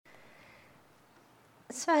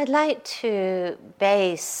So I'd like to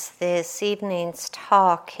base this evening's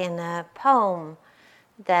talk in a poem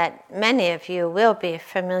that many of you will be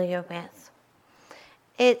familiar with.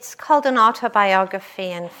 It's called an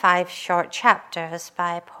autobiography in 5 short chapters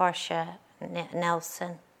by Portia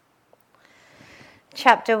Nelson.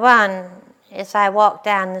 Chapter 1 is I walk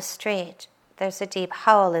down the street. There's a deep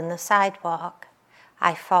hole in the sidewalk.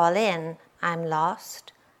 I fall in. I'm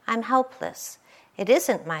lost. I'm helpless. It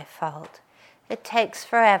isn't my fault. It takes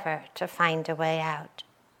forever to find a way out.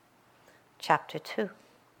 Chapter 2.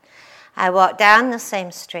 I walk down the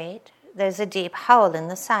same street. There's a deep hole in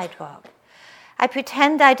the sidewalk. I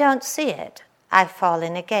pretend I don't see it. I fall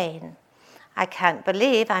in again. I can't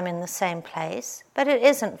believe I'm in the same place, but it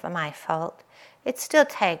isn't my fault. It still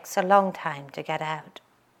takes a long time to get out.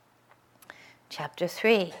 Chapter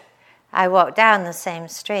 3. I walk down the same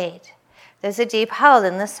street. There's a deep hole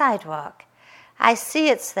in the sidewalk. I see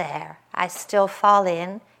it's there. I still fall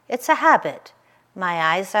in. It's a habit. My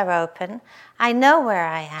eyes are open. I know where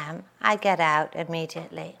I am. I get out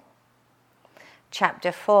immediately.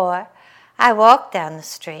 Chapter 4. I walk down the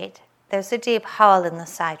street. There's a deep hole in the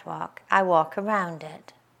sidewalk. I walk around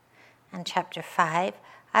it. And Chapter 5.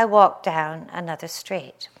 I walk down another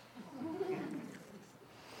street.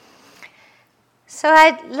 So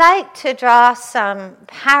I'd like to draw some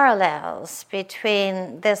parallels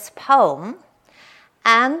between this poem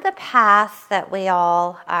and the path that we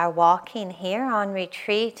all are walking here on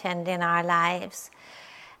retreat and in our lives.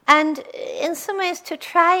 And in some ways to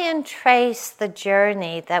try and trace the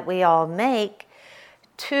journey that we all make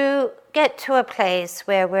to get to a place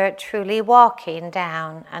where we're truly walking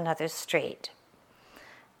down another street.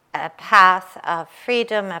 A path of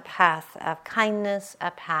freedom, a path of kindness, a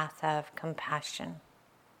path of compassion.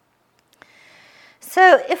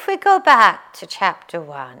 So if we go back to chapter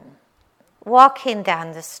 1, walking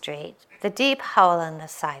down the street, the deep hole in the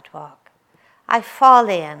sidewalk. I fall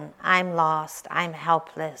in, I'm lost, I'm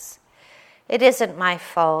helpless. It isn't my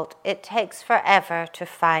fault. It takes forever to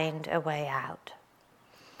find a way out.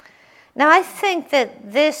 Now I think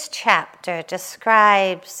that this chapter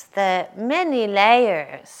describes the many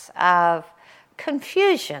layers of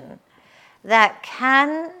confusion that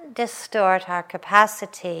can distort our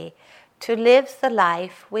capacity to live the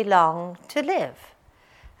life we long to live.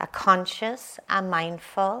 A conscious, a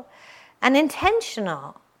mindful, an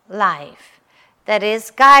intentional life that is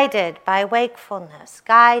guided by wakefulness,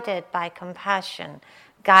 guided by compassion,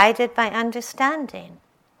 guided by understanding.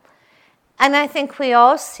 And I think we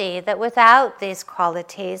all see that without these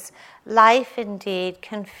qualities, life indeed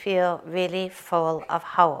can feel really full of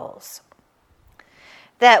holes.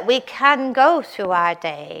 That we can go through our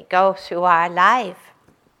day, go through our life,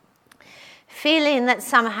 feeling that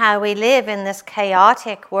somehow we live in this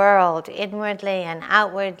chaotic world, inwardly and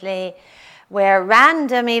outwardly, where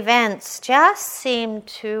random events just seem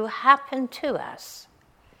to happen to us.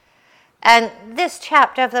 And this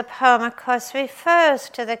chapter of the poem, of course, refers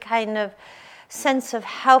to the kind of sense of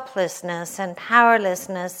helplessness and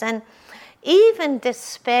powerlessness and even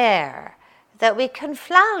despair that we can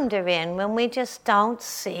flounder in when we just don't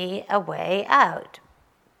see a way out.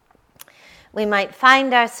 We might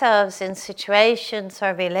find ourselves in situations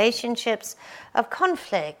or relationships of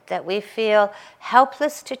conflict that we feel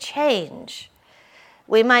helpless to change.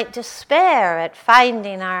 We might despair at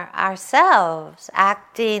finding ourselves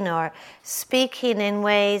acting or speaking in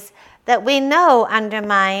ways that we know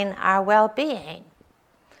undermine our well-being.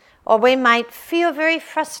 Or we might feel very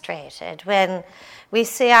frustrated when we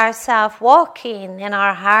see ourselves walking in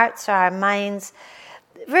our hearts or our minds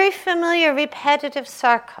very familiar repetitive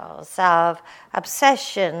circles of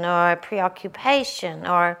obsession or preoccupation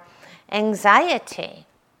or anxiety.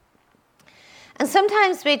 And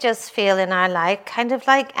sometimes we just feel in our life kind of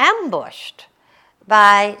like ambushed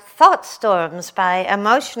by thought storms, by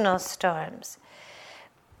emotional storms.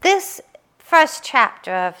 This first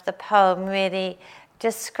chapter of the poem really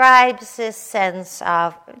describes this sense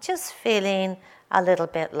of just feeling a little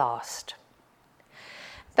bit lost.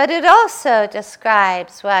 But it also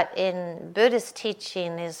describes what in Buddhist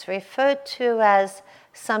teaching is referred to as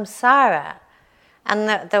samsara.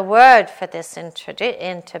 And the word for this in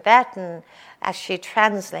Tibetan actually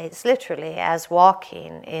translates literally as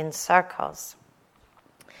walking in circles.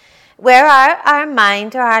 Where our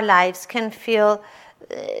mind or our lives can feel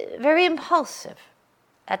very impulsive,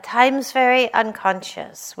 at times very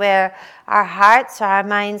unconscious, where our hearts or our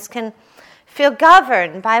minds can feel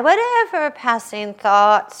governed by whatever passing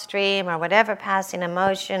thought stream or whatever passing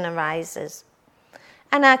emotion arises.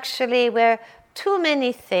 And actually where too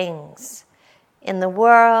many things in the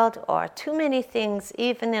world or too many things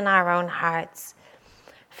even in our own hearts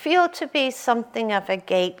feel to be something of a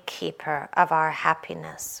gatekeeper of our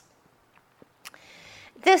happiness.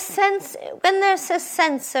 This sense, when there's a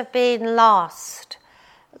sense of being lost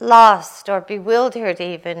or bewildered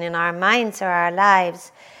even in our minds or our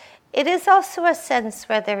lives, it is also a sense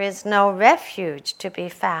where there is no refuge to be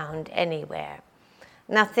found anywhere.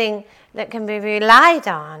 Nothing that can be relied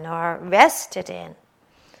on or rested in.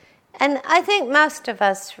 And I think most of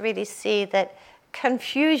us really see that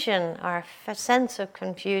confusion or a sense of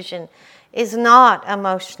confusion is not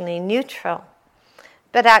emotionally neutral,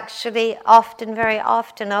 but actually very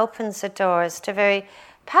often opens the doors to very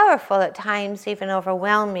powerful, at times even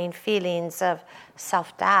overwhelming feelings of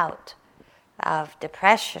self-doubt, of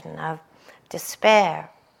depression, of despair.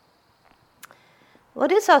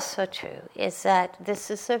 What is also true is that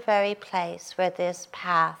this is the very place where this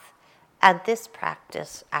path and this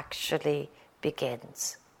practice actually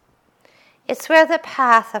begins. It's where the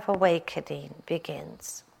path of awakening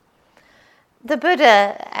begins. The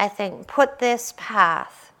Buddha, I think, put this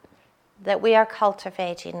path that we are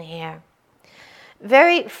cultivating here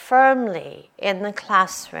very firmly in the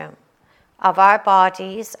classroom of our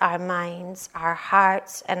bodies, our minds, our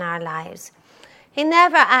hearts, and our lives. He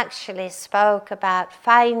never actually spoke about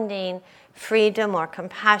finding freedom or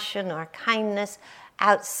compassion or kindness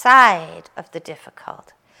outside of the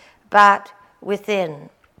difficult, but within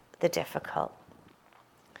the difficult.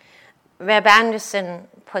 Reb Anderson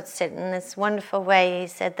puts it in this wonderful way. He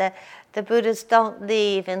said that the Buddhas don't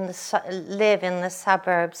live in the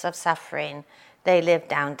suburbs of suffering. They live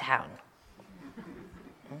downtown.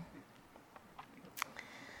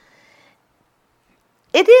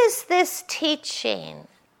 It is this teaching,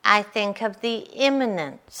 I think, of the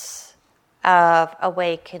imminence of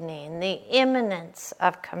awakening, the imminence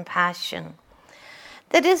of compassion,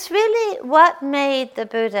 that is really what made the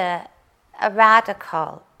Buddha a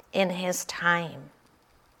radical in his time.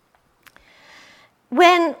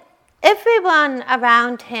 When everyone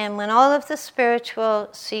around him, when all of the spiritual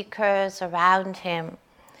seekers around him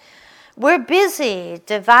were busy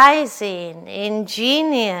devising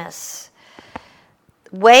ingenious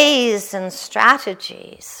ways and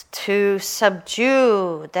strategies to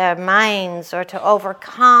subdue their minds or to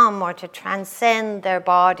overcome or to transcend their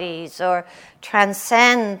bodies or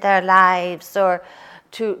transcend their lives or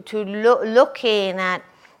to looking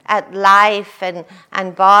at life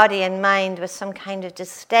and body and mind with some kind of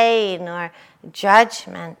disdain or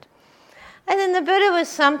judgment. And then the Buddha was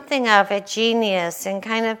something of a genius in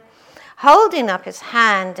kind of holding up his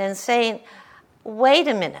hand and saying, wait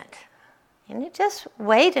a minute. Just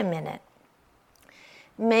wait a minute.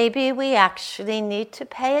 Maybe we actually need to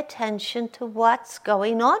pay attention to what's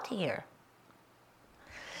going on here.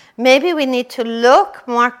 Maybe we need to look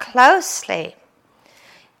more closely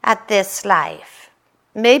at this life.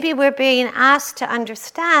 Maybe we're being asked to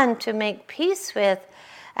understand, to make peace with,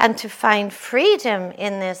 and to find freedom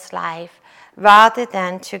in this life rather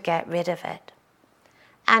than to get rid of it.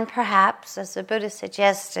 And perhaps, as the Buddha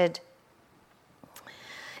suggested,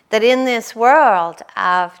 that in this world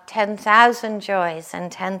of 10,000 joys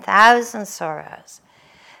and 10,000 sorrows,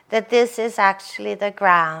 that this is actually the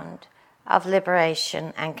ground of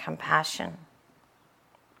liberation and compassion.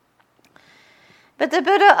 But the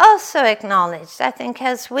Buddha also acknowledged, I think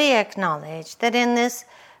as we acknowledge, that in this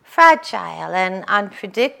fragile and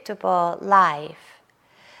unpredictable life,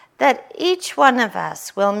 that each one of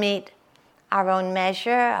us will meet our own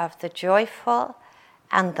measure of the joyful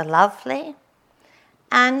and the lovely,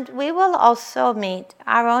 and we will also meet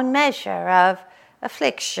our own measure of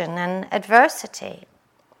affliction and adversity.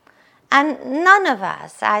 And none of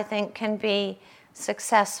us, I think, can be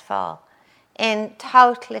successful in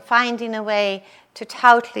totally finding a way to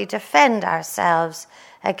totally defend ourselves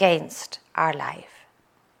against our life.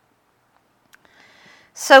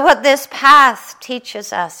 So what this path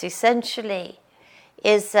teaches us essentially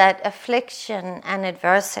is that affliction and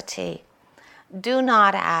adversity do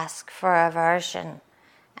not ask for aversion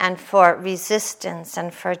and for resistance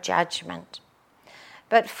and for judgment,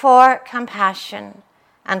 but for compassion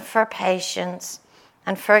and for patience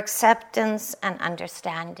and for acceptance and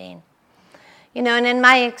understanding. And in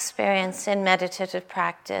my experience in meditative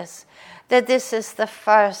practice, that this is the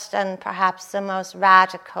first and perhaps the most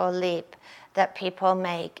radical leap that people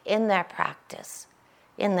make in their practice,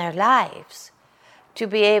 in their lives, to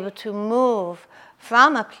be able to move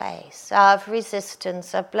from a place of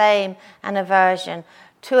resistance, of blame and aversion,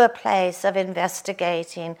 to a place of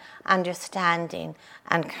investigating, understanding,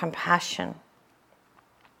 and compassion.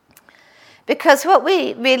 Because what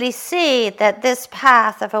we really see, that this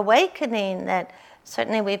path of awakening that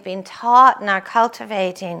certainly we've been taught and are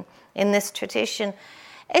cultivating in this tradition,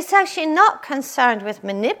 It's actually not concerned with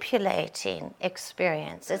manipulating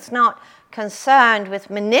experience. It's not concerned with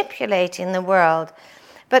manipulating the world,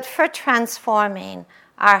 but for transforming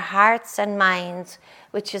our hearts and minds,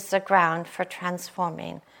 which is the ground for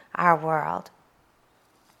transforming our world.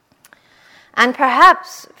 And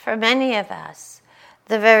perhaps for many of us,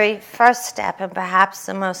 the very first step, and perhaps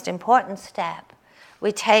the most important step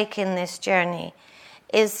we take in this journey,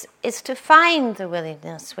 is to find the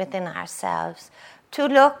willingness within ourselves to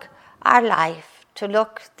look our life, to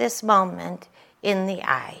look this moment in the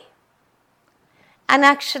eye. And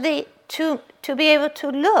actually to be able to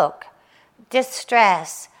look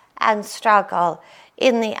distress and struggle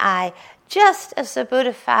in the eye, just as the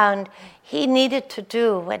Buddha found he needed to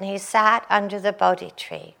do when he sat under the Bodhi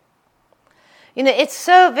tree. You know, it's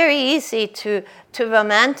so very easy to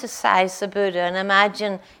romanticize the Buddha and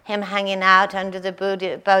imagine him hanging out under the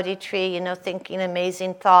Bodhi tree, you know, thinking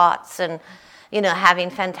amazing thoughts and, you know, having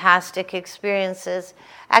fantastic experiences.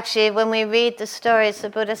 Actually, when we read the stories, the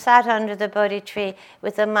Buddha sat under the Bodhi tree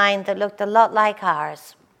with a mind that looked a lot like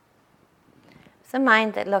ours. It's a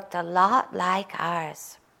mind that looked a lot like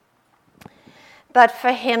ours. But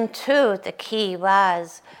for him too, the key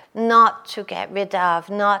was not to get rid of,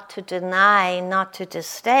 not to deny, not to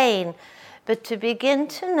disdain, but to begin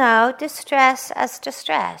to know distress as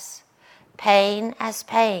distress, pain as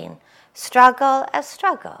pain, struggle as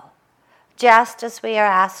struggle, just as we are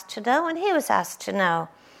asked to know and he was asked to know,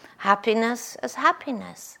 happiness as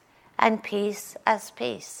happiness, and peace as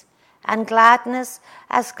peace, and gladness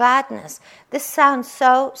as gladness. This sounds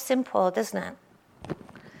so simple, doesn't it?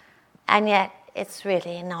 And yet, it's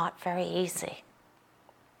really not very easy.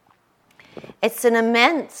 It's an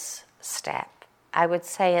immense step. I would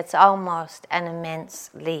say it's almost an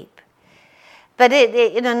immense leap. But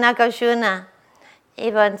Nagarjuna,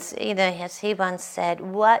 he once said,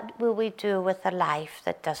 what will we do with a life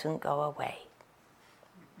that doesn't go away?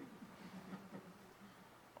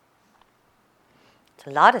 It's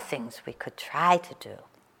a lot of things we could try to do.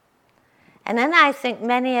 And then I think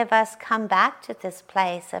many of us come back to this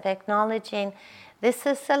place of acknowledging this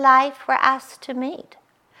is the life we're asked to meet,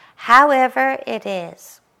 however it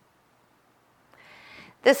is.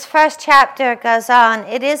 This first chapter goes on,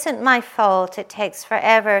 it isn't my fault it takes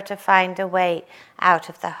forever to find a way out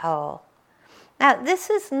of the hole. Now, this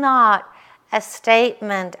is not a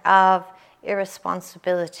statement of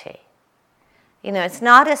irresponsibility. You know, it's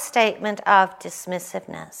not a statement of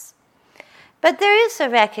dismissiveness. But there is a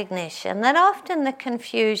recognition that often the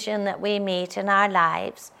confusion that we meet in our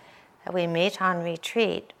lives, that we meet on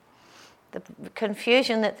retreat, the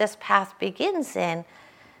confusion that this path begins in,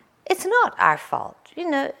 it's not our fault. You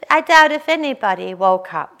know, I doubt if anybody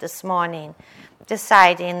woke up this morning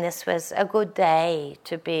deciding this was a good day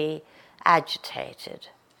to be agitated.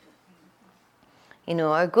 You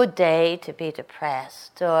know, a good day to be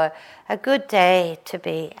depressed, or a good day to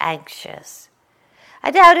be anxious. I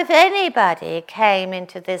doubt if anybody came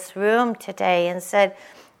into this room today and said,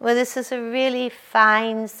 well, this is a really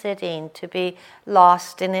fine sitting to be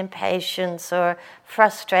lost in impatience or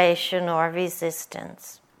frustration or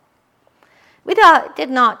resistance. We did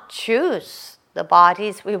not choose the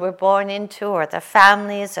bodies we were born into or the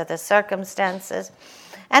families or the circumstances.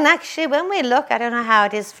 And actually, when we look, I don't know how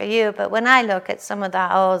it is for you, but when I look at some of the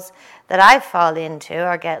holes that I fall into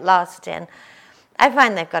or get lost in, I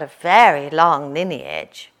find they've got a very long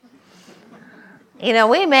lineage. You know,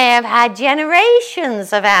 we may have had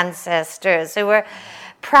generations of ancestors who were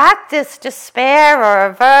practiced despair or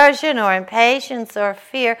aversion or impatience or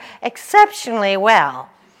fear exceptionally well.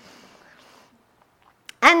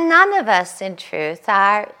 And none of us, in truth,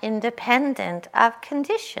 are independent of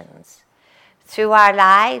conditions. Through our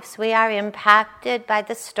lives, we are impacted by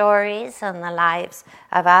the stories and the lives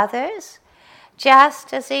of others,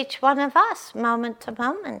 just as each one of us, moment to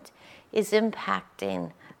moment, is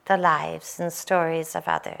impacting the lives and stories of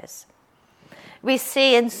others. We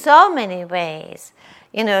see in so many ways,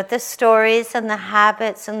 you know, the stories and the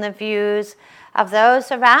habits and the views of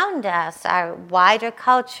those around us, our wider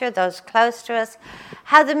culture, those close to us,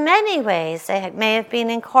 how the many ways they may have been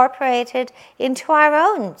incorporated into our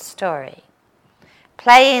own story,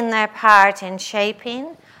 playing their part in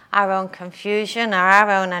shaping our own confusion or our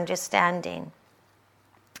own understanding.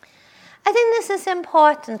 I think this is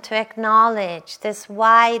important to acknowledge this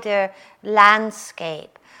wider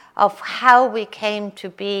landscape of how we came to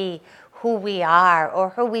be who we are or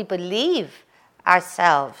who we believe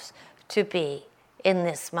ourselves to be in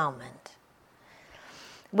this moment.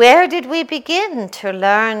 Where did we begin to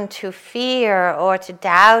learn to fear or to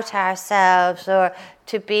doubt ourselves or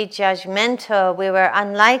to be judgmental? We were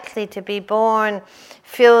unlikely to be born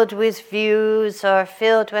filled with views or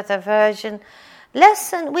filled with aversion.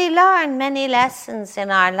 We learn many lessons in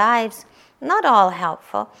our lives, not all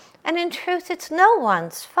helpful, and in truth it's no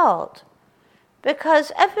one's fault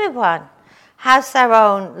because everyone has their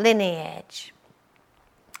own lineage.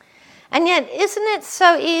 And yet, isn't it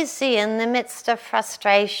so easy in the midst of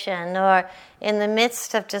frustration or in the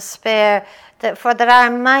midst of despair that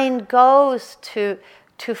our mind goes to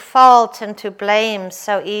fault and to blame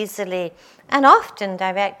so easily and often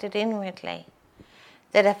directed inwardly?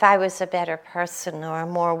 That if I was a better person or a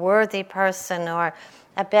more worthy person or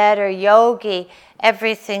a better yogi,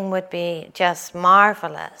 everything would be just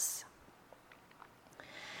marvelous.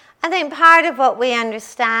 I think part of what we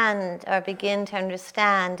understand or begin to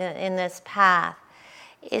understand in this path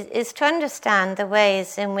is to understand the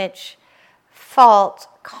ways in which fault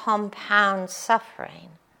compounds suffering.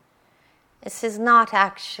 This is not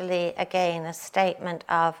actually, again, a statement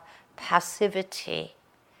of passivity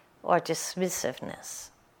or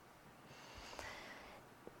dismissiveness.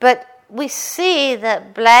 But we see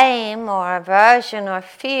that blame or aversion or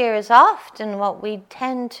fear is often what we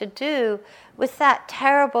tend to do with that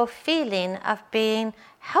terrible feeling of being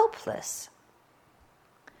helpless.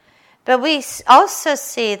 But we also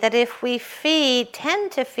see that if we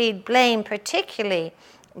tend to feed blame, particularly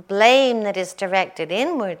blame that is directed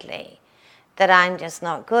inwardly, that I'm just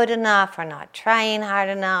not good enough or not trying hard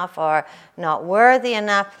enough or not worthy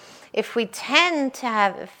enough, if we tend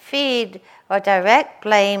to feed or direct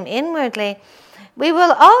blame inwardly, we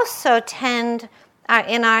will also tend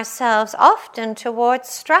in ourselves often towards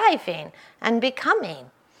striving and becoming.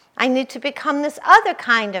 I need to become this other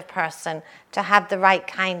kind of person to have the right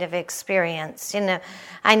kind of experience.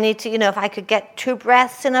 I need to, if I could get 2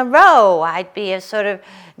 breaths in a row, I'd be a sort of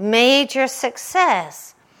major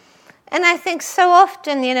success. And I think so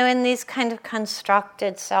often, in these kind of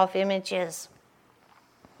constructed self-images,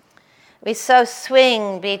 we so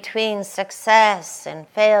swing between success and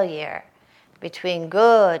failure, between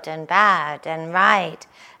good and bad and right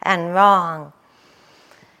and wrong.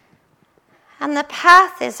 And the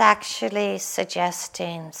path is actually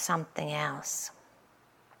suggesting something else.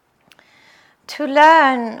 To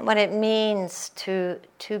learn what it means to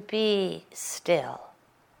be still.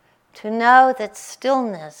 To know that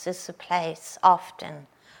stillness is a place often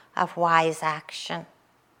of wise action,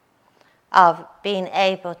 of being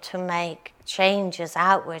able to make changes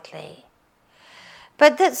outwardly.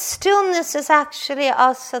 But that stillness is actually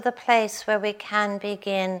also the place where we can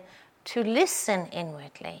begin to listen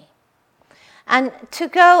inwardly and to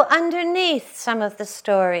go underneath some of the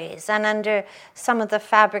stories and under some of the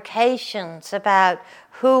fabrications about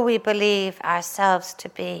who we believe ourselves to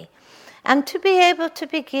be, and to be able to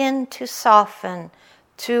begin to soften,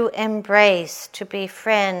 to embrace, to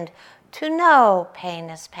befriend, to know pain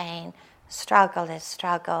is pain, struggle is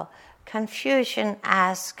struggle, confusion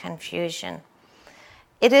as confusion.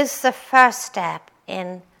 It is the first step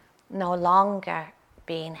in no longer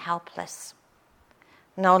being helpless,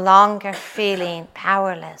 no longer feeling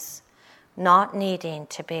powerless, not needing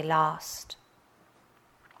to be lost.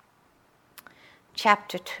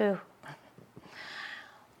 Chapter 2.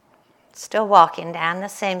 Still walking down the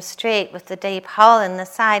same street with the deep hole in the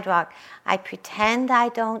sidewalk. I pretend I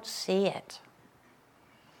don't see it.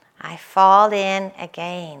 I fall in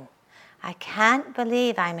again. I can't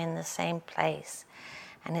believe I'm in the same place.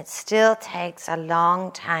 And it still takes a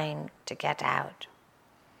long time to get out.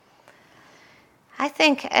 I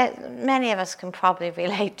think many of us can probably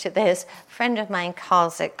relate to this. A friend of mine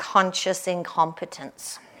calls it conscious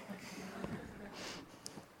incompetence.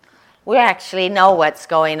 We actually know what's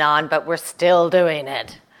going on, but we're still doing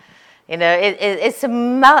it.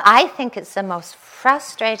 I think it's the most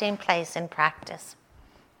frustrating place in practice.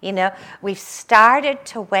 We've started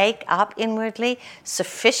to wake up inwardly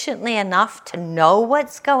sufficiently enough to know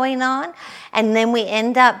what's going on, and then we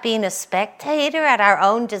end up being a spectator at our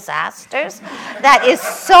own disasters. That is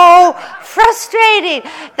so frustrating.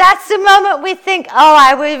 That's the moment we think,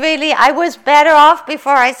 I was better off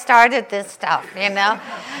before I started this stuff,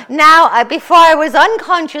 Now, before I was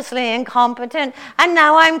unconsciously incompetent, and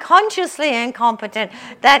now I'm consciously incompetent.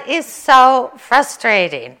 That is so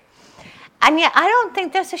frustrating. And yet, I don't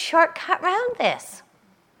think there's a shortcut around this.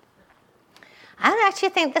 I don't actually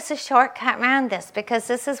think there's a shortcut around this, because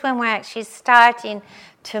this is when we're actually starting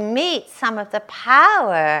to meet some of the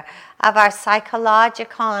power of our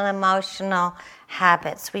psychological and emotional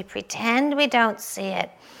habits. We pretend we don't see it.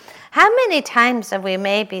 How many times have we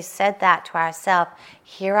maybe said that to ourselves?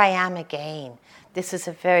 Here I am again. This is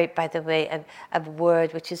by the way, a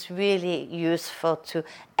word which is really useful to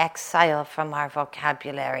exile from our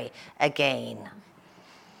vocabulary, again.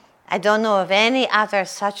 I don't know of any other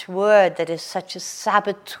such word that is such a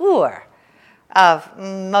saboteur of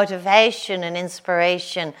motivation and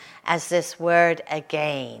inspiration as this word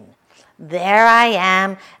again. There I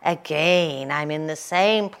am again. I'm in the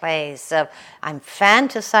same place I'm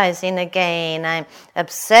fantasizing again. I'm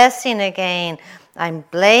obsessing again. I'm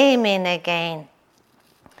blaming again.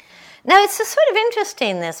 Now, it's sort of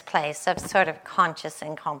interesting, this place of sort of conscious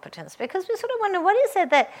incompetence, because we sort of wonder, what is it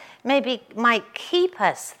that maybe might keep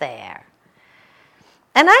us there?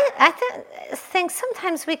 And I think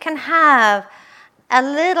sometimes we can have a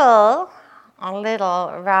little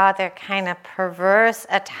rather kind of perverse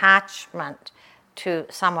attachment to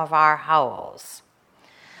some of our holes.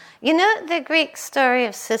 You know the Greek story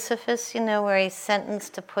of Sisyphus, where he's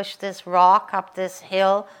sentenced to push this rock up this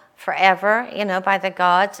hill forever, by the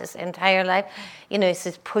gods, his entire life.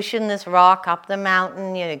 He's pushing this rock up the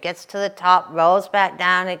mountain, gets to the top, rolls back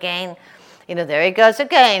down again. There he goes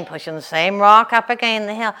again, pushing the same rock up again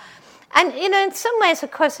the hill. And, in some ways,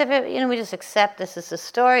 of course, if we just accept this is a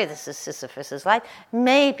story, this is Sisyphus' life,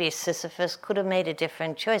 maybe Sisyphus could have made a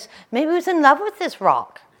different choice. Maybe he was in love with this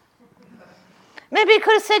rock. Maybe he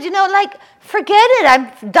could have said, forget it,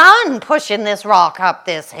 I'm done pushing this rock up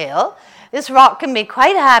this hill. This rock can be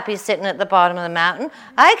quite happy sitting at the bottom of the mountain.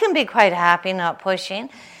 I can be quite happy not pushing.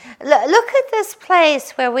 Look at this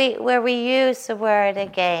place where we use the word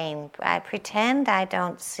again. I pretend I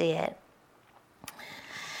don't see it.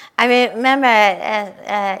 I remember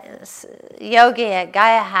a yogi at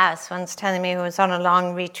Gaia House once telling me, who was on a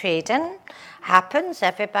long retreat, and happens,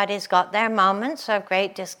 everybody's got their moments of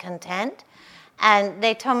great discontent, and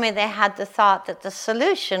they told me they had the thought that the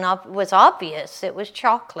solution was obvious, it was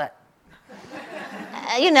chocolate.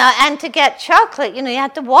 And to get chocolate, you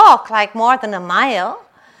had to walk like more than a mile.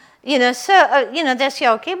 So this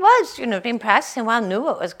yogi was, been practicing well, knew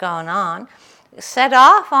what was going on. Set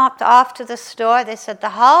off to the store. They said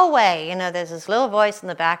the whole way, there's this little voice in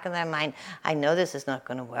the back of their mind, I know this is not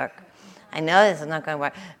going to work. I know this is not going to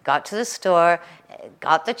work. Got to the store,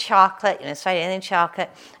 got the chocolate, started eating chocolate.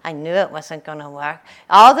 I knew it wasn't going to work.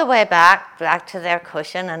 All the way back to their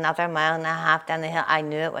cushion, another mile and a half down the hill. I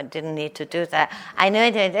knew it didn't need to do that. I knew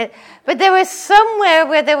it did. But there was somewhere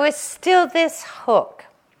where there was still this hook.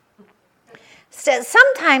 So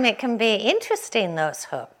sometimes it can be interesting, those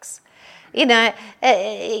hooks.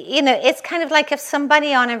 It's kind of like if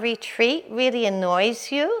somebody on a retreat really annoys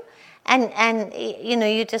you, and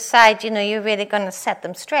you decide, you're really going to set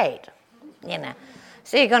them straight,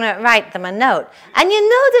 So you're going to write them a note. And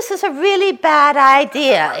this is a really bad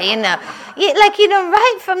idea,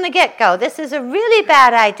 right from the get-go, this is a really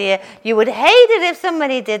bad idea. You would hate it if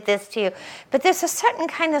somebody did this to you. But there's a certain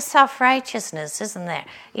kind of self-righteousness, isn't there?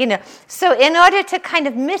 So in order to kind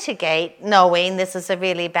of mitigate knowing this is a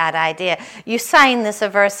really bad idea, you sign this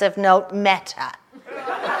aversive note, meta.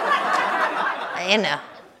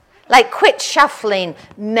 Like quit shuffling,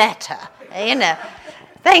 meta,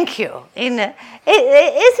 Thank you. Isn't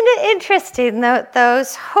it interesting,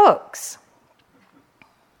 those hooks?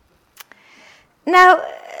 Now,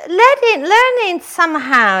 learning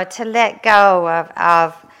somehow to let go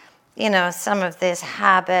of some of these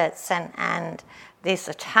habits and these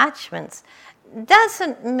attachments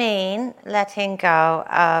doesn't mean letting go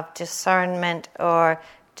of discernment or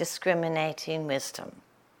discriminating wisdom.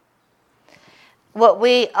 What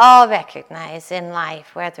we all recognize in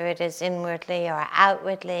life, whether it is inwardly or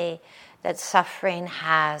outwardly, that suffering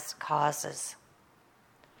has causes.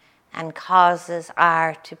 And causes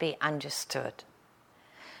are to be understood.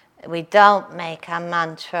 We don't make a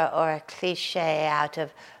mantra or a cliche out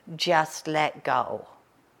of just let go.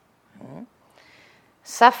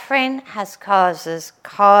 Suffering has causes.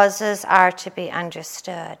 Causes are to be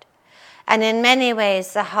understood. And in many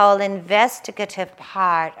ways, the whole investigative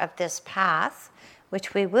part of this path,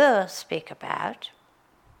 which we will speak about,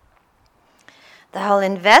 the whole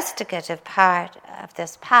investigative part of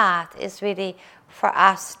this path is really for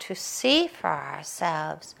us to see for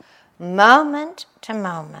ourselves, moment to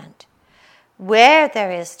moment, where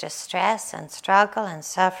there is distress and struggle and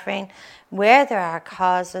suffering, where there are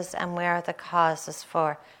causes and where are the causes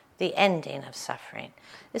for the ending of suffering.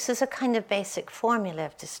 This is a kind of basic formula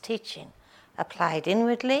of this teaching, applied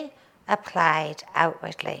inwardly, applied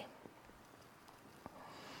outwardly.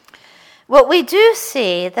 What we do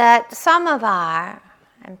see that some of our,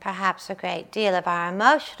 and perhaps a great deal of our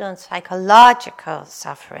emotional and psychological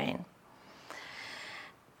suffering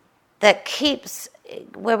that keeps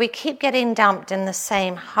where we keep getting dumped in the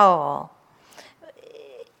same hole,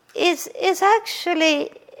 is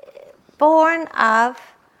actually born of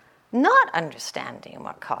not understanding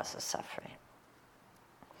what causes suffering.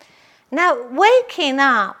 Now, waking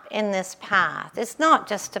up in this path is not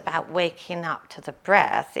just about waking up to the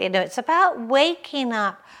breath. It's about waking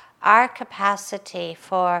up our capacity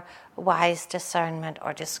for wise discernment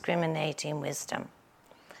or discriminating wisdom.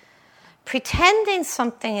 Pretending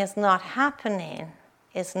something is not happening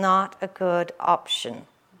is not a good option.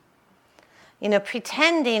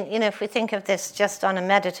 Pretending, if we think of this just on a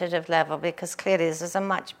meditative level, because clearly this is a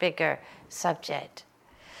much bigger subject.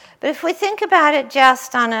 But if we think about it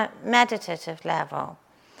just on a meditative level,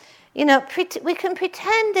 we can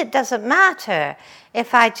pretend it doesn't matter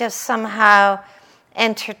if I just somehow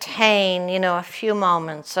entertain, a few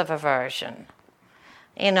moments of aversion,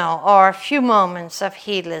 or a few moments of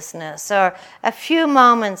heedlessness, or a few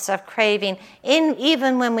moments of craving,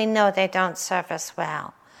 even when we know they don't serve us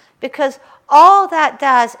well. Because all that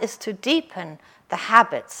does is to deepen the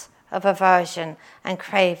habits of aversion and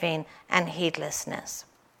craving and heedlessness.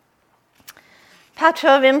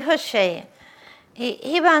 Patrul Rinpoche,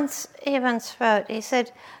 he once wrote, he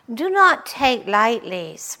said, "Do not take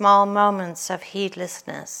lightly small moments of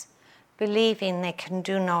heedlessness, believing they can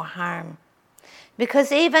do no harm,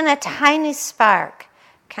 because even a tiny spark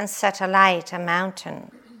can set alight a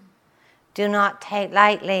mountain. Do not take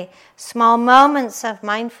lightly small moments of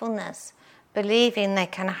mindfulness, believing they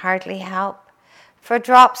can hardly help, for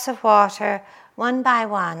drops of water, one by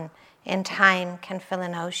one, in time can fill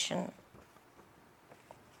an ocean."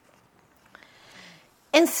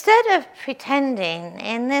 Instead of pretending,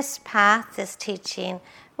 in this path, this teaching,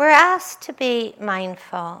 we're asked to be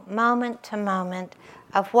mindful, moment to moment,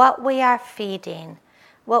 of what we are feeding,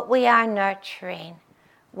 what we are nurturing,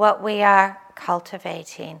 what we are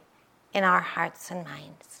cultivating in our hearts and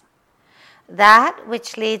minds. That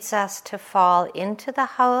which leads us to fall into the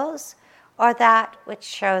holes, or that which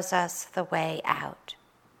shows us the way out.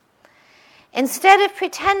 Instead of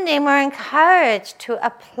pretending, we're encouraged to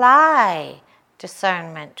apply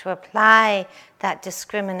discernment, to apply that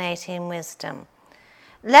discriminating wisdom.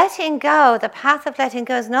 Letting go, the path of letting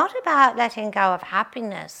go, is not about letting go of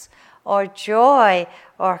happiness or joy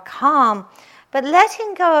or calm, but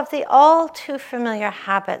letting go of the all too familiar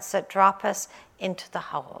habits that drop us into the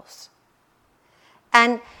holes.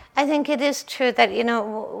 And I think it is true that,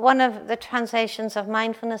 one of the translations of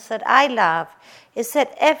mindfulness that I love is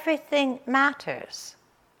that everything matters.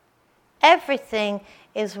 Everything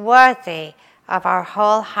is worthy of our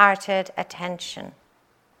wholehearted attention.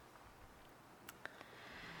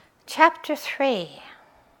 Chapter 3.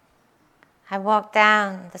 I walk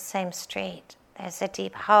down the same street. There's a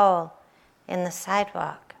deep hole in the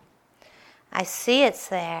sidewalk. I see it's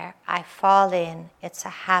there. I fall in. It's a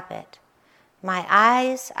habit. My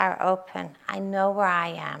eyes are open. I know where I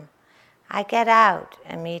am. I get out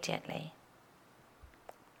immediately.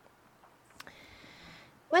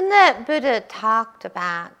 When the Buddha talked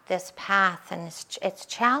about this path and its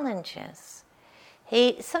challenges,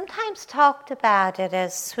 he sometimes talked about it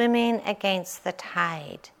as swimming against the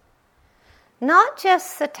tide. Not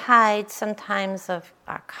just the tide sometimes of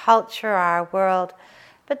our culture, our world,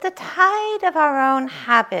 but the tide of our own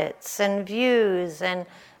habits and views and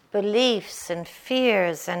beliefs and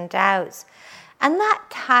fears and doubts. And that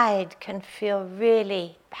tide can feel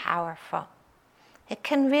really powerful. It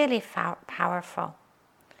can really feel powerful.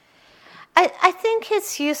 I think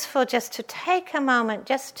it's useful just to take a moment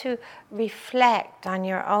just to reflect on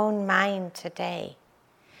your own mind today.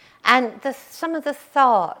 And some of the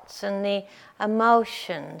thoughts and the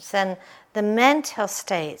emotions and the mental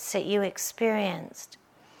states that you experienced.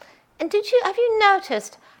 And have you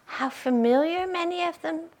noticed how familiar many of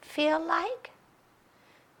them feel like?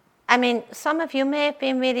 I mean, some of you may have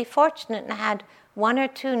been really fortunate and had one or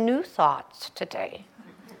two new thoughts today.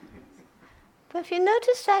 But have you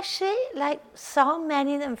noticed actually, like so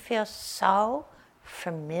many of them feel so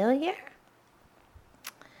familiar?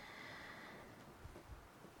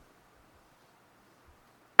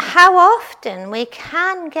 How often we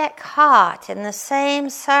can get caught in the same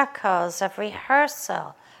circles of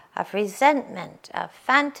rehearsal, of resentment, of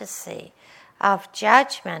fantasy, of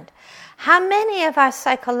judgment. How many of our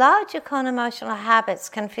psychological and emotional habits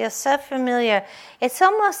can feel so familiar, it's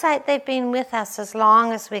almost like they've been with us as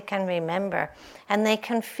long as we can remember. And they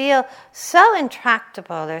can feel so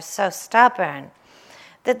intractable or so stubborn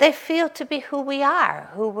that they feel to be who we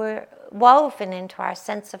are, who we're woven into our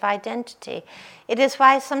sense of identity. It is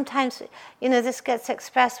why sometimes, this gets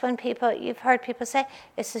expressed when you've heard people say,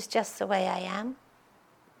 this is just the way I am.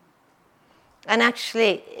 And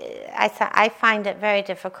actually, I find it very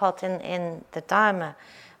difficult in the Dharma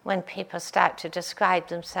when people start to describe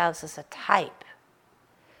themselves as a type.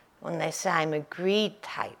 When they say, I'm a greed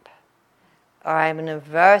type, or I'm an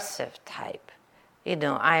aversive type,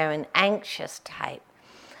 I am an anxious type.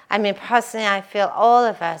 I mean, personally, I feel all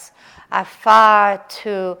of us have far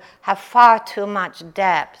too much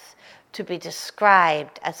depth to be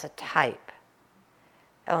described as a type.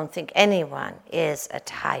 I don't think anyone is a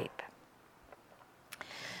type.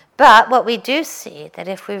 But what we do see, that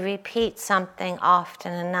if we repeat something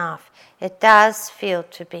often enough, it does feel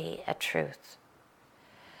to be a truth.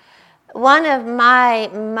 One of my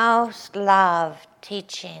most loved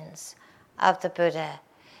teachings of the Buddha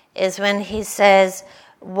is when he says,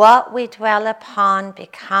 what we dwell upon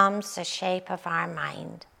becomes the shape of our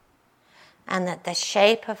mind, and that the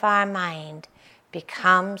shape of our mind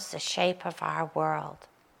becomes the shape of our world.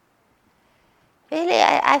 Really,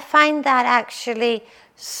 I find that actually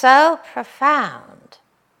so profound,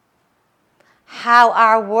 how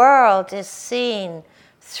our world is seen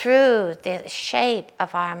through the shape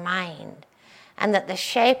of our mind, and that the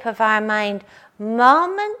shape of our mind,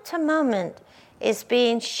 moment to moment, is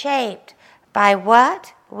being shaped by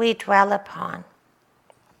what we dwell upon.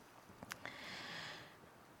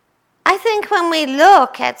 I think when we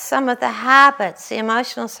look at some of the habits, the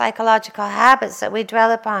emotional, psychological habits that we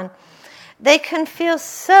dwell upon, they can feel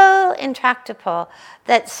so intractable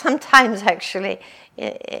that sometimes actually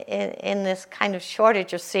in this kind of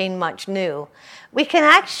shortage of seeing much new, we can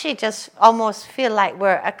actually just almost feel like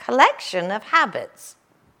we're a collection of habits.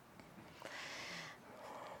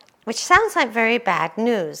 Which sounds like very bad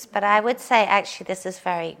news, but I would say actually this is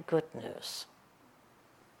very good news.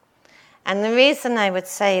 And the reason I would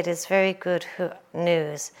say it is very good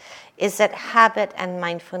news is that habit and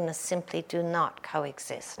mindfulness simply do not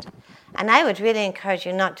coexist. And I would really encourage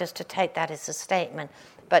you not just to take that as a statement,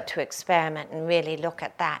 but to experiment and really look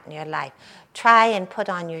at that in your life. Try and put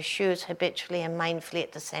on your shoes habitually and mindfully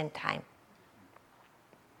at the same time.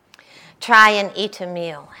 Try and eat a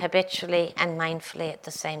meal habitually and mindfully at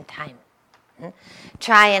the same time.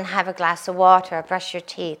 Try and have a glass of water or brush your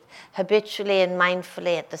teeth habitually and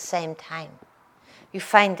mindfully at the same time. You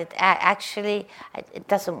find that actually it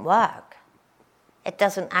doesn't work. It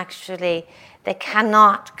doesn't actually, they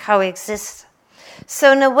cannot coexist.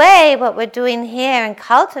 So in a way, what we're doing here in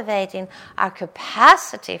cultivating our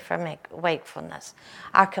capacity for wakefulness,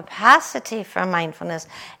 our capacity for mindfulness,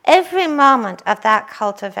 every moment of that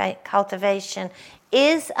cultivation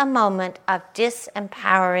is a moment of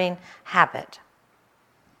disempowering habit.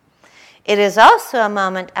 It is also a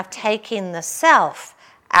moment of taking the self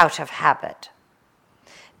out of habit.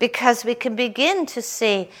 Because we can begin to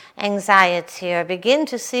see anxiety or begin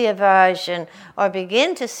to see aversion or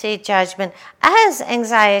begin to see judgment as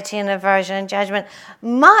anxiety and aversion and judgment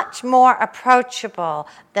much more approachable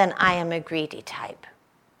than I am a greedy type,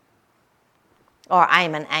 or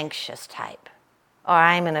I'm an anxious type, or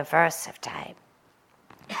I'm an aversive type.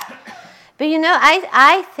 But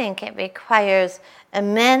I think it requires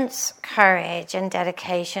immense courage and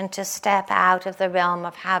dedication to step out of the realm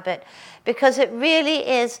of habit, because it really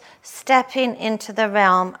is stepping into the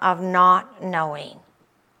realm of not knowing.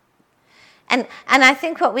 And I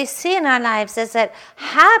think what we see in our lives is that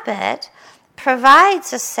habit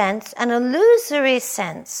provides a sense, an illusory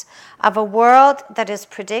sense, of a world that is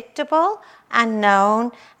predictable and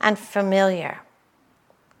known and familiar.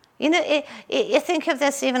 You think of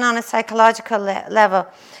this even on a psychological level.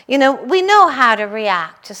 We know how to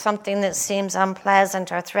react to something that seems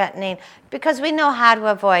unpleasant or threatening because we know how to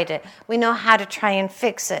avoid it. We know how to try and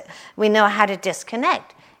fix it. We know how to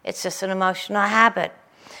disconnect. It's just an emotional habit.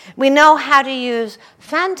 We know how to use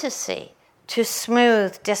fantasy to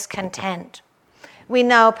smooth discontent. We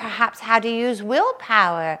know perhaps how to use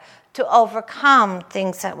willpower to overcome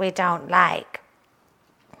things that we don't like.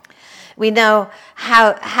 We know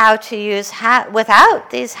how to use, without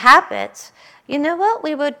these habits, you know what?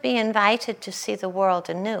 We would be invited to see the world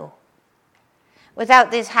anew.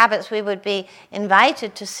 Without these habits, we would be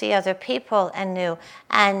invited to see other people anew.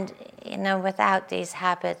 And, without these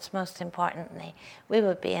habits, most importantly, we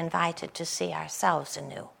would be invited to see ourselves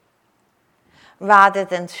anew. Rather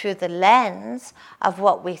than through the lens of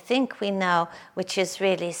what we think we know, which is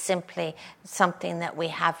really simply something that we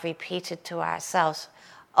have repeated to ourselves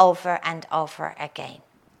over and over again.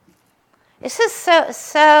 This is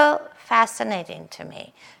so fascinating to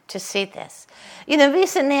me to see this.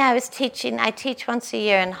 Recently I teach once a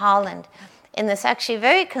year in Holland in this actually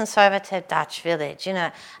very conservative Dutch village,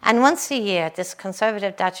 and once a year this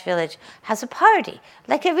conservative Dutch village has a party.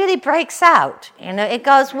 Like it really breaks out, it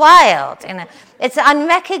goes wild, it's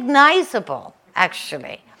unrecognizable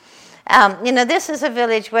actually. This is a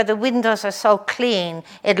village where the windows are so clean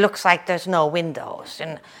it looks like there's no windows.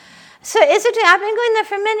 And so I've been going there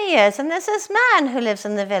for many years, and there's this man who lives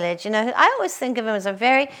in the village, I always think of him as a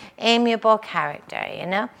very amiable character,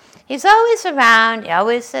 He's always around, he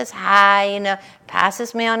always says hi,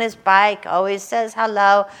 passes me on his bike, always says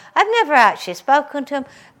hello. I've never actually spoken to him,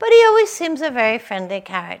 but he always seems a very friendly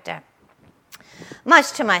character.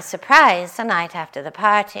 Much to my surprise, the night after the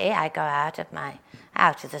party, I go out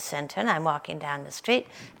of the centre, and I'm walking down the street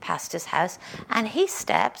past his house, and he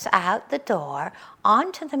steps out the door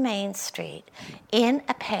onto the main street in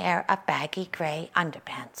a pair of baggy grey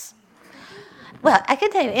underpants. Well, I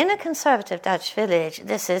can tell you, in a conservative Dutch village,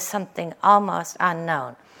 this is something almost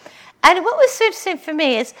unknown. And what was interesting for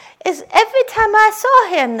me is every time I saw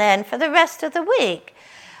him then for the rest of the week,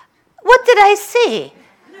 what did I see?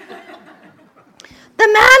 The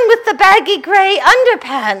man with the baggy grey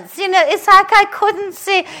underpants, it's like I couldn't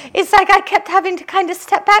see. It's like I kept having to kind of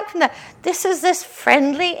step back from that. This is this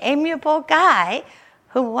friendly, amiable guy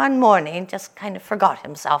who one morning just kind of forgot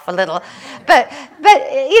himself a little. But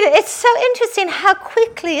it's so interesting how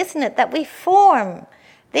quickly, isn't it, that we form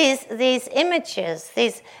these images,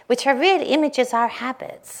 which are really images, our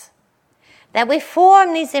habits. That we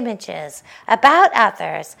form these images about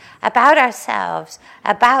others, about ourselves,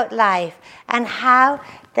 about life, and how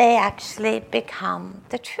they actually become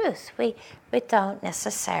the truth. We don't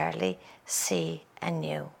necessarily see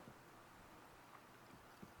anew.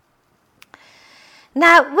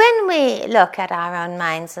 Now, when we look at our own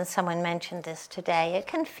minds, and someone mentioned this today, it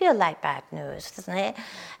can feel like bad news, doesn't it?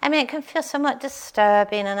 I mean, it can feel somewhat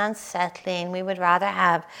disturbing and unsettling. We would rather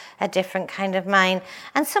have a different kind of mind.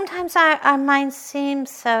 And sometimes our mind seems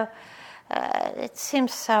so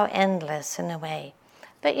endless in a way.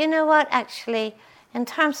 But you know what? Actually, in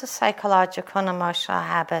terms of psychological and emotional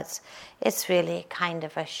habits, it's really kind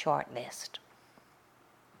of a short list.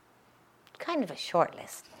 Kind of a short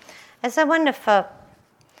list. There's a wonderful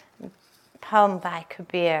poem by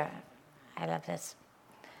Kabir. I love this.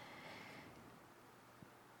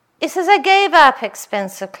 It says, I gave up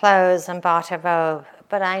expensive clothes and bought a robe,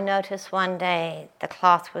 but I noticed one day the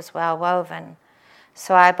cloth was well woven.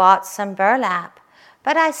 So I bought some burlap,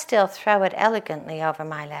 but I still throw it elegantly over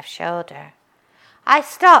my left shoulder. I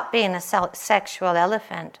stopped being a sexual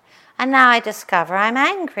elephant, and now I discover I'm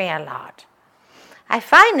angry a lot. I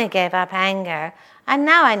finally gave up anger, and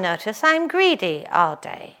now I notice I'm greedy all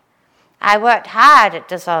day. I worked hard at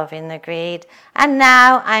dissolving the greed, and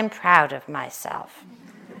now I'm proud of myself.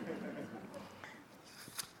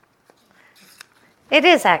 It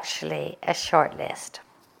is actually a short list.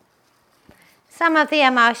 Some of the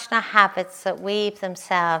emotional habits that weave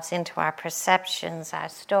themselves into our perceptions, our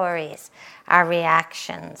stories, our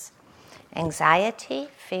reactions. Anxiety,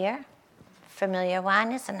 fear, familiar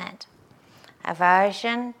one, isn't it?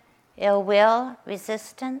 Aversion, ill will,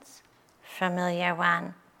 resistance, familiar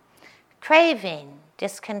one. Craving,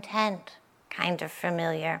 discontent, kind of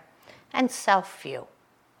familiar. And self-view.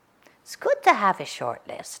 It's good to have a short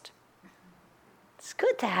list. It's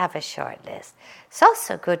good to have a short list. It's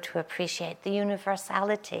also good to appreciate the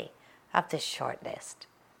universality of this short list.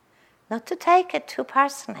 Not to take it too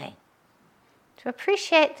personally. To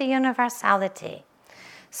appreciate the universality.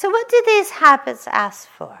 So what do these habits ask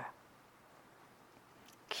for?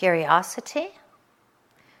 Curiosity,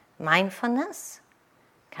 mindfulness,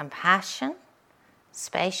 compassion,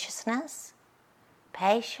 spaciousness,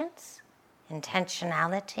 patience,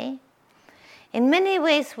 intentionality. In many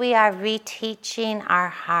ways, we are reteaching our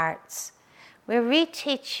hearts. We're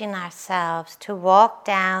reteaching ourselves to walk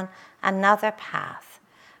down another path,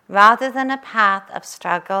 rather than a path of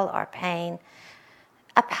struggle or pain,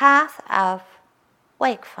 a path of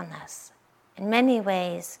wakefulness. In many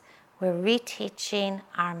ways, we're reteaching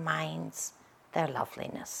our minds their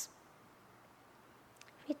loveliness.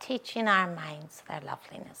 Reteaching our minds their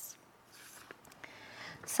loveliness.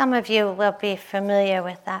 Some of you will be familiar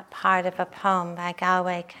with that part of a poem by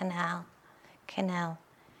Galway Kinnell.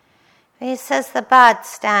 He says, the bud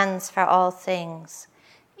stands for all things,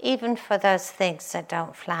 even for those things that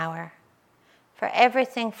don't flower. For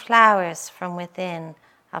everything flowers from within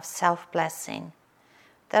of self-blessing,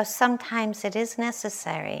 though sometimes it is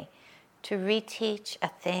necessary to reteach a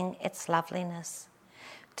thing its loveliness,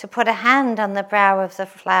 to put a hand on the brow of the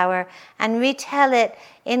flower and retell it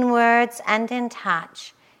in words and in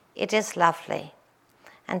touch, it is lovely,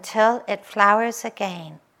 until it flowers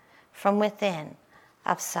again from within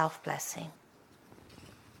of self-blessing.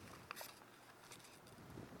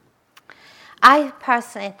 I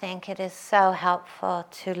personally think it is so helpful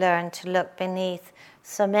to learn to look beneath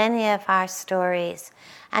so many of our stories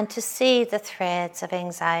and to see the threads of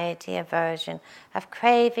anxiety, aversion, of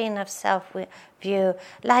craving, of self-view,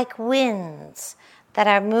 like winds that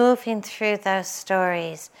are moving through those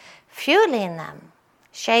stories, fueling them,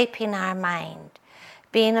 shaping our mind,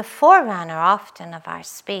 being a forerunner often of our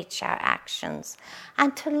speech, our actions,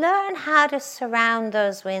 and to learn how to surround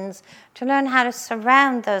those winds, to learn how to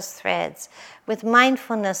surround those threads with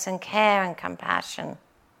mindfulness and care and compassion.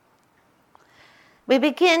 We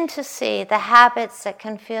begin to see the habits that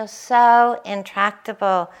can feel so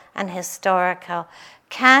intractable and historical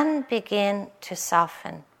can begin to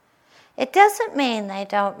soften. It doesn't mean they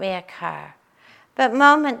don't reoccur, but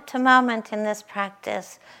moment to moment in this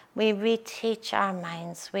practice, we reteach our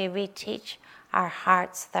minds, we reteach our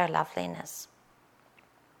hearts their loveliness.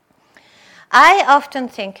 I often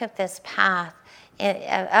think of this path,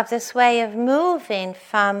 of this way of moving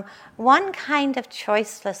from one kind of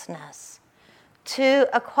choicelessness to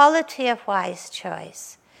a quality of wise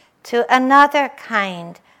choice, to another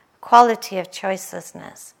quality of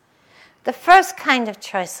choicelessness. The first kind of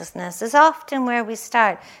choicelessness is often where we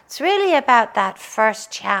start. It's really about that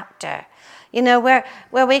first chapter, where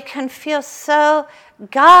we can feel so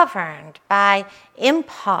governed by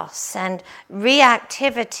impulse and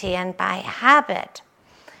reactivity and by habit.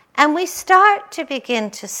 And we start to begin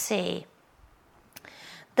to see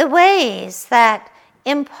the ways that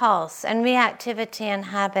impulse and reactivity and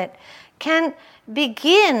habit can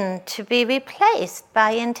begin to be replaced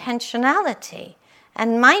by intentionality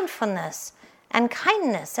and mindfulness and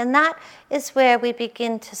kindness. And that is where we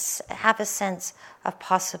begin to have a sense of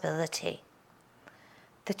possibility.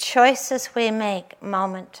 The choices we make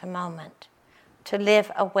moment to moment to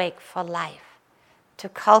live a wakeful life, to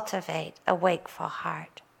cultivate a wakeful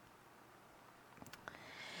heart.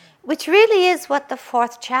 Which really is what the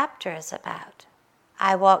fourth chapter is about.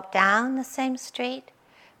 I walk down the same street.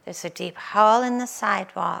 There's a deep hole in the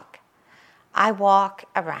sidewalk. I walk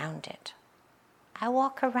around it. I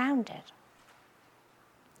walk around it.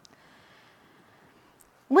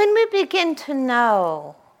 When we begin to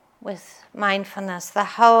know with mindfulness the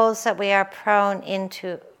holes that we are prone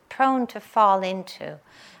to fall into,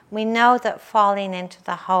 we know that falling into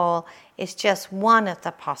the hole is just one of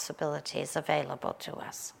the possibilities available to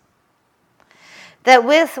us. That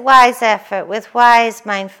with wise effort, with wise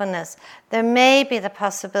mindfulness, there may be the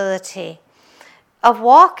possibility of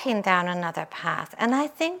walking down another path. And I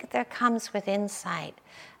think there comes with insight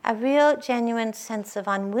a real genuine sense of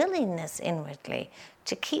unwillingness inwardly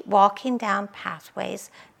to keep walking down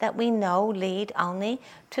pathways that we know lead only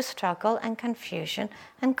to struggle and confusion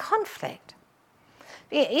and conflict.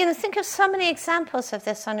 Think of so many examples of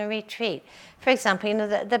this on a retreat. For example,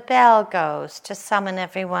 the bell goes to summon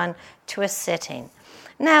everyone to a sitting.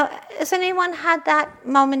 Now, has anyone had that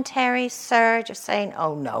momentary surge of saying,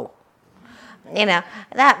 oh no?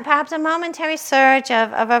 That perhaps a momentary surge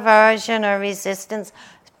of aversion or resistance,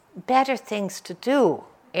 better things to do.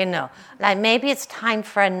 Like maybe it's time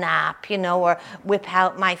for a nap, or whip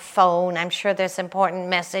out my phone. I'm sure there's important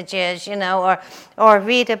messages, or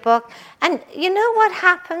read a book. And you know what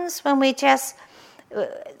happens when we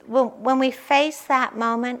when we face that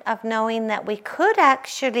moment of knowing that we could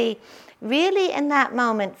actually really in that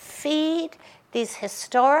moment feed these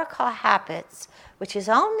historical habits, which is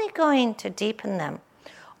only going to deepen them.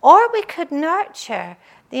 Or we could nurture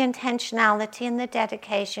the intentionality and the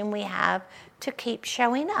dedication we have to keep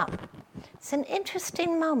showing up. It's an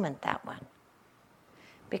interesting moment, that one.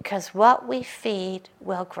 Because what we feed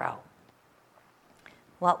will grow.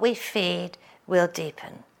 What we feed will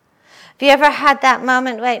deepen. Have you ever had that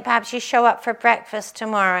moment, perhaps you show up for breakfast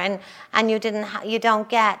tomorrow and you don't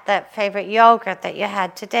get that favorite yogurt that you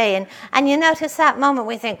had today, and you notice that moment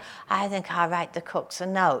we think, I think I'll write the cooks a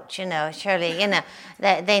note, surely,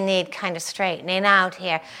 they need kind of straightening out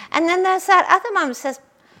here. And then there's that other moment that says,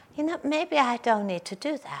 maybe I don't need to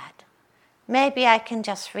do that. Maybe I can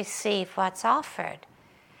just receive what's offered.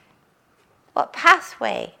 What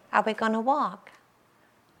pathway are we going to walk?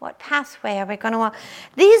 What pathway are we going to walk?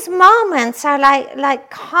 These moments are like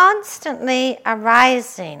constantly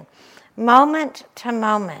arising, moment to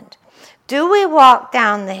moment. Do we walk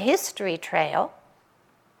down the history trail,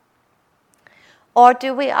 or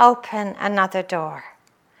do we open another door?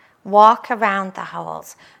 Walk around the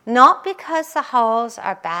holes. Not because the holes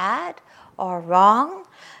are bad or wrong,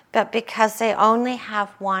 but because they only have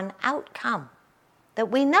one outcome that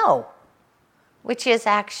we know, which is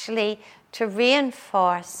actually to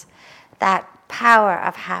reinforce that power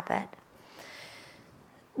of habit.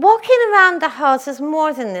 Walking around the house is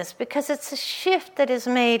more than this, because it's a shift that is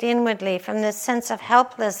made inwardly from this sense of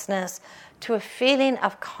helplessness to a feeling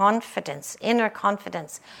of confidence, inner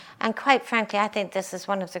confidence. And quite frankly, I think this is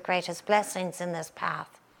one of the greatest blessings in this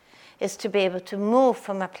path, is to be able to move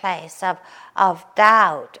from a place of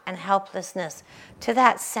doubt and helplessness to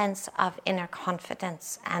that sense of inner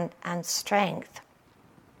confidence and strength.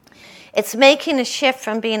 It's making a shift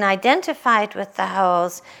from being identified with the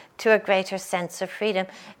holes to a greater sense of freedom.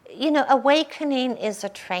 Awakening is a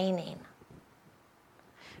training.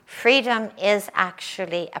 Freedom is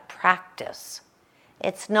actually a practice.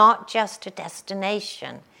 It's not just a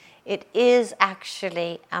destination. It is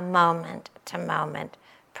actually a moment-to-moment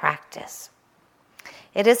practice.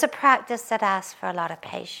 It is a practice that asks for a lot of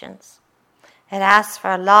patience. It asks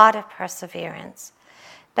for a lot of perseverance.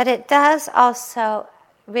 But it does also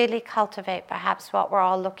really cultivate perhaps what we're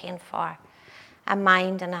all looking for, a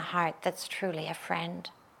mind and a heart that's truly a friend.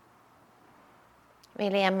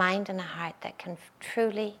 Really a mind and a heart that can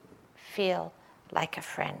truly feel like a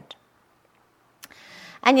friend.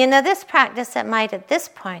 And this practice that might at this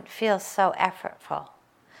point feel so effortful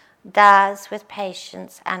does, with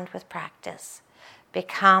patience and with practice,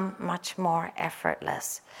 become much more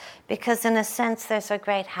effortless. Because in a sense, there's a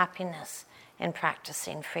great happiness in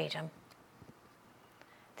practicing freedom.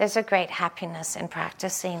 There's a great happiness in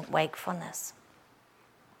practicing wakefulness.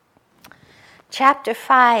 Chapter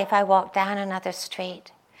 5, I walk down another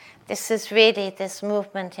street. This is really this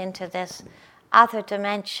movement into this other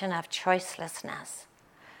dimension of choicelessness.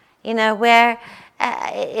 Where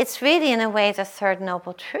it's really in a way the third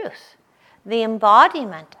noble truth, the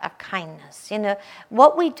embodiment of kindness.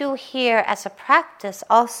 What we do here as a practice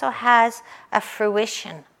also has a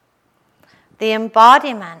fruition. The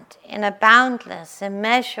embodiment in a boundless,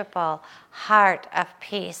 immeasurable heart of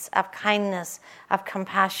peace, of kindness, of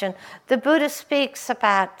compassion. The Buddha speaks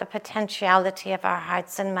about the potentiality of our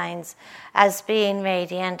hearts and minds as being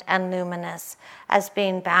radiant and luminous, as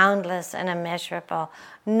being boundless and immeasurable,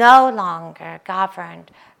 no longer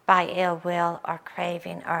governed by ill will or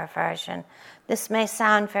craving or aversion. This may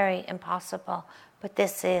sound very impossible, but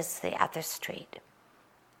this is the other street.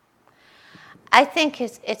 I think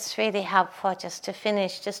it's really helpful just to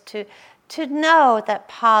finish, just to know that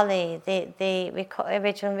Pali, the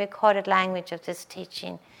original recorded language of this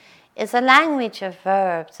teaching, is a language of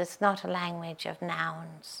verbs. It's not a language of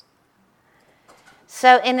nouns.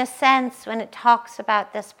 So in a sense, when it talks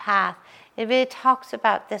about this path, it really talks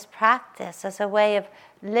about this practice as a way of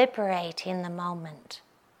liberating the moment.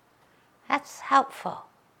 That's helpful.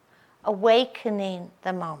 Awakening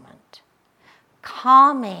the moment.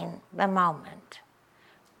 Calming the moment,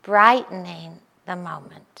 brightening the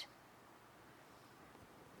moment.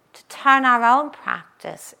 To turn our own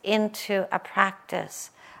practice into a practice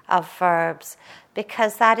of verbs,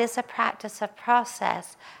 because that is a practice of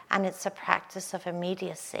process and it's a practice of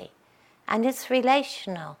immediacy. And it's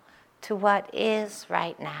relational to what is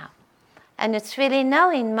right now. And it's really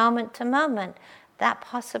knowing moment to moment that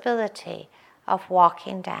possibility of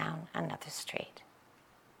walking down another street.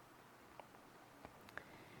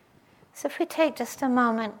 So if we take just a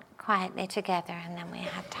moment quietly together, and then we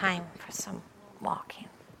have time for some walking.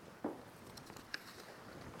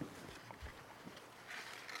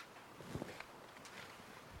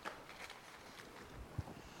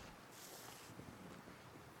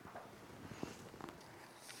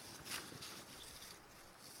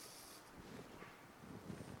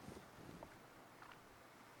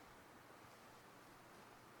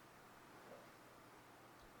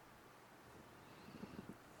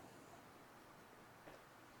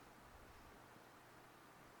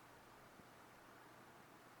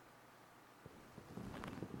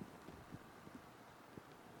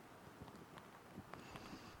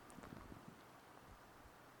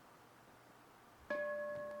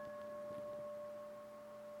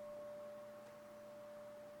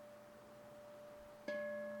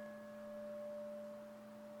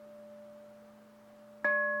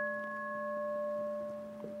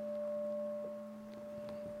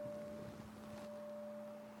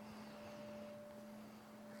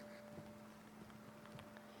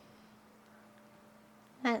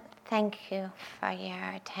 Thank you for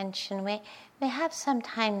your attention. We have some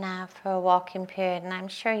time now for a walking period, and I'm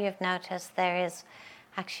sure you've noticed there is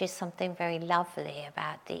actually something very lovely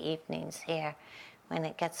about the evenings here when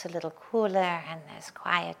it gets a little cooler and there's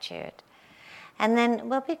quietude. And then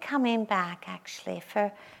we'll be coming back actually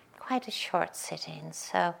for quite a short sitting,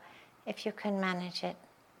 so if you can manage it,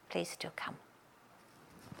 please do come.